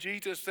me. And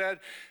Jesus said,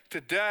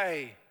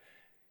 today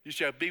you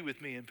shall be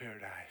with me in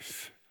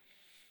paradise.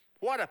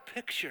 What a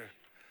picture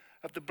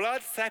of the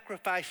blood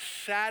sacrifice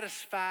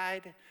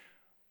satisfied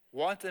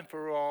once and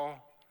for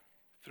all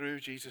through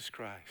Jesus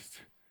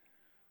Christ.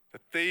 The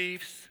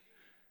thief's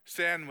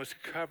sin was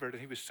covered,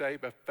 and he was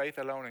saved by faith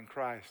alone in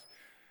Christ,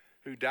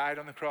 who died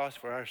on the cross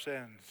for our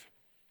sins.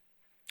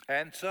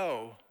 And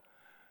so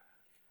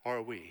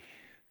are we.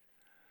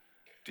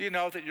 Do you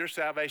know that your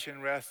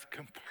salvation rests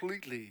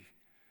completely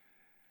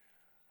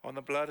on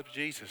the blood of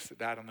Jesus that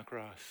died on the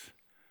cross?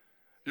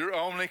 Your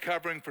only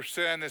covering for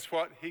sin is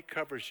what he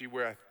covers you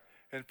with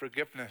in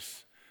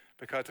forgiveness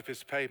because of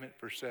his payment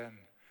for sin.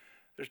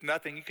 There's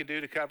nothing you can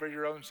do to cover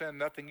your own sin,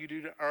 nothing you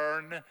do to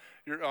earn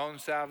your own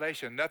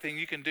salvation, nothing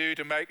you can do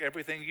to make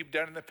everything you've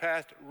done in the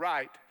past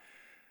right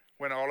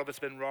when all of it's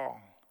been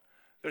wrong.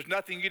 There's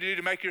nothing you can do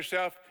to make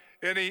yourself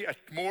any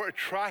more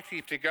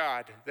attractive to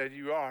God than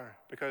you are,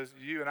 because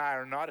you and I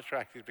are not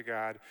attractive to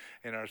God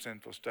in our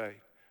sinful state.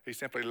 He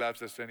simply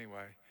loves us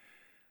anyway.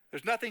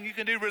 There's nothing you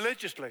can do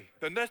religiously.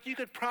 There's nothing you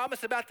can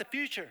promise about the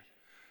future.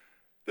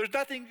 There's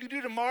nothing you can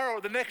do tomorrow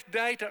or the next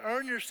day to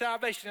earn your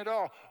salvation at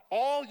all.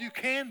 All you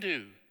can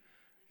do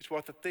is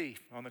what the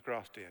thief on the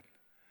cross did.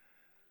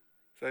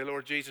 Say,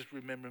 Lord Jesus,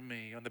 remember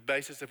me on the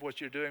basis of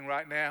what you're doing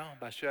right now,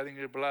 by shedding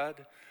your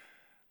blood,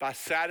 by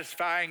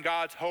satisfying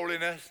God's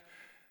holiness.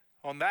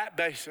 On that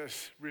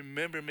basis,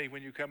 remember me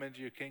when you come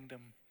into your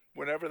kingdom,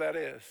 whenever that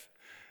is.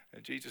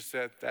 And Jesus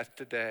said, that's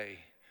today.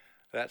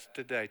 That's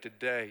today.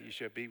 Today you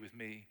shall be with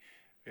me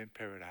in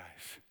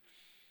paradise.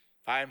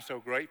 I am so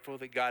grateful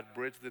that God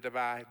bridged the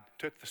divide,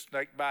 took the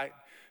snake bite.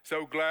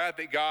 So glad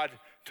that God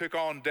took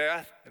on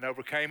death and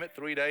overcame it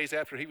 3 days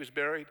after he was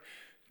buried,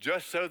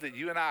 just so that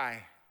you and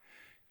I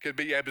could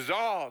be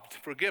absolved,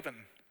 forgiven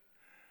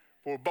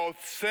for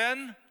both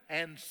sin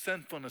and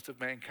sinfulness of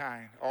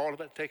mankind. All of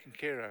it taken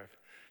care of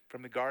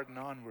from the garden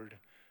onward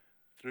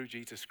through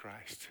Jesus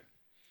Christ.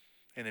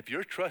 And if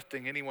you're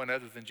trusting anyone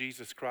other than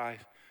Jesus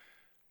Christ,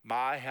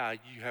 my, how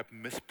you have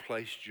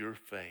misplaced your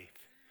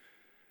faith.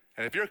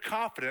 And if you're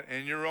confident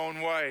in your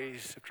own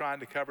ways of trying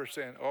to cover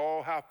sin,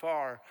 oh, how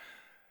far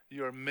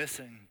you are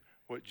missing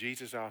what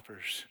Jesus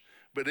offers.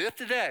 But if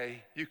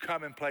today you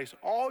come and place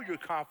all your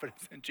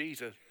confidence in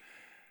Jesus,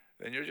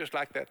 then you're just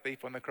like that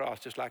thief on the cross,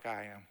 just like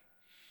I am.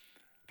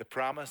 The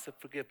promise of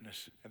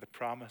forgiveness and the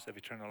promise of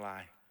eternal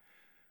life.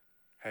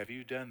 Have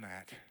you done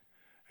that?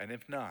 And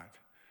if not,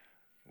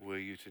 will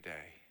you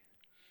today?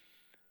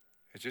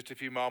 In just a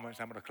few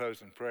moments, I'm going to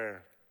close in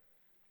prayer.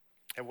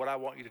 And what I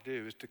want you to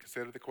do is to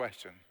consider the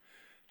question,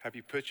 have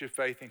you put your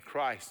faith in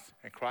Christ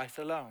and Christ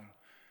alone,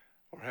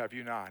 or have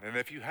you not? And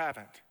if you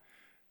haven't,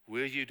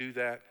 will you do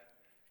that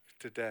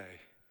today?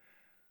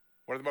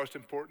 One of the most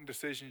important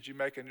decisions you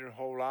make in your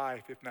whole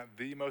life, if not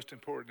the most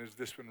important, is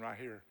this one right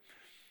here.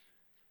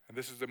 And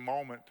this is the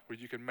moment where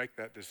you can make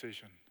that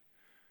decision.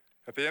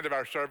 At the end of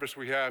our service,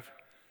 we have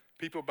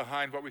people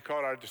behind what we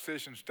call our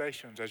decision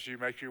stations. As you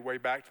make your way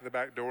back to the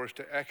back doors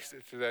to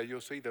exit today,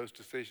 you'll see those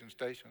decision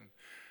stations.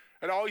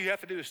 And all you have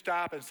to do is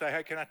stop and say,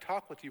 hey, can I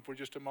talk with you for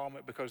just a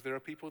moment? Because there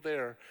are people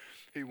there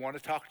who want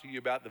to talk to you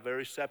about the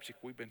very subject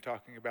we've been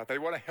talking about. They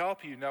want to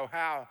help you know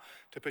how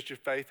to put your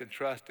faith and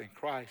trust in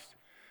Christ.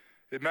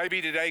 It may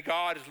be today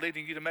God is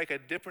leading you to make a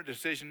different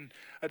decision,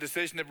 a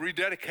decision of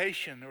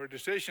rededication, or a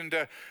decision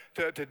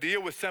to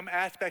deal with some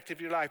aspect of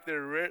your life.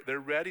 They're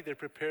ready, they're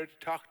prepared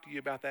to talk to you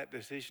about that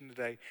decision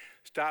today.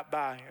 Stop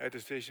by a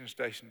decision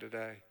station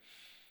today.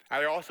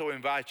 I also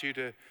invite you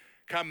to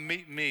come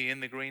meet me in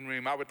the green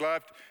room. I would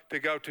love to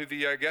go to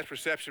the guest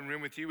reception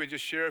room with you and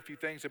just share a few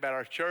things about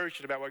our church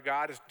and about what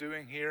God is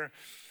doing here.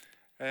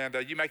 And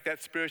you make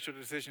that spiritual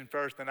decision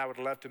first, then I would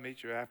love to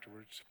meet you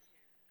afterwards.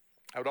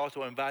 I would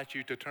also invite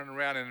you to turn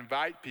around and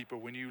invite people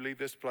when you leave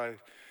this place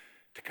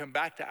to come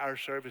back to our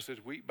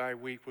services week by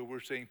week, where we're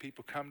seeing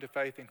people come to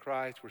faith in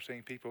Christ. We're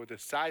seeing people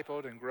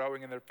discipled and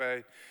growing in their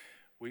faith.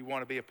 We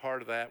want to be a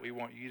part of that. We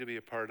want you to be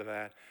a part of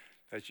that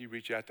as you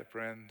reach out to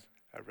friends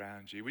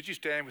around you. Would you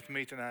stand with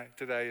me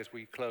today as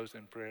we close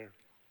in prayer?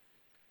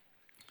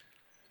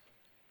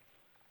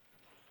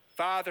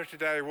 Father,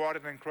 today, what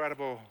an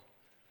incredible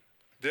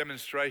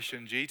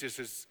demonstration Jesus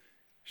has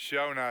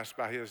shown us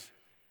by his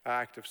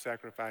act of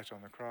sacrifice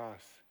on the cross.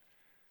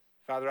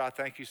 Father, I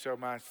thank you so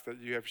much that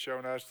you have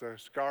shown us the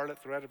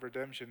scarlet thread of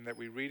redemption that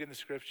we read in the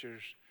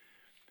scriptures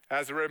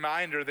as a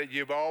reminder that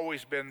you've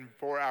always been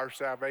for our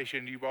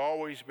salvation. You've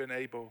always been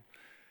able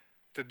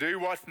to do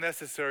what's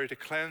necessary to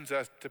cleanse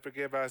us, to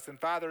forgive us. And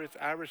Father, it's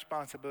our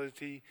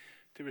responsibility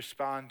to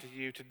respond to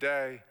you.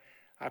 Today,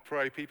 I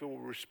pray people will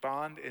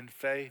respond in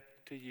faith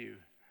to you.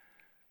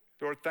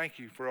 Lord, thank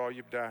you for all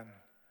you've done.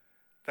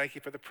 Thank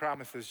you for the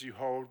promises you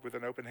hold with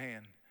an open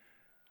hand.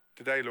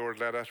 Today, Lord,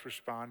 let us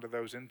respond to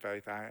those in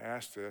faith. I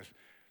ask this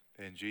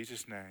in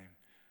Jesus' name,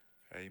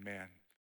 amen.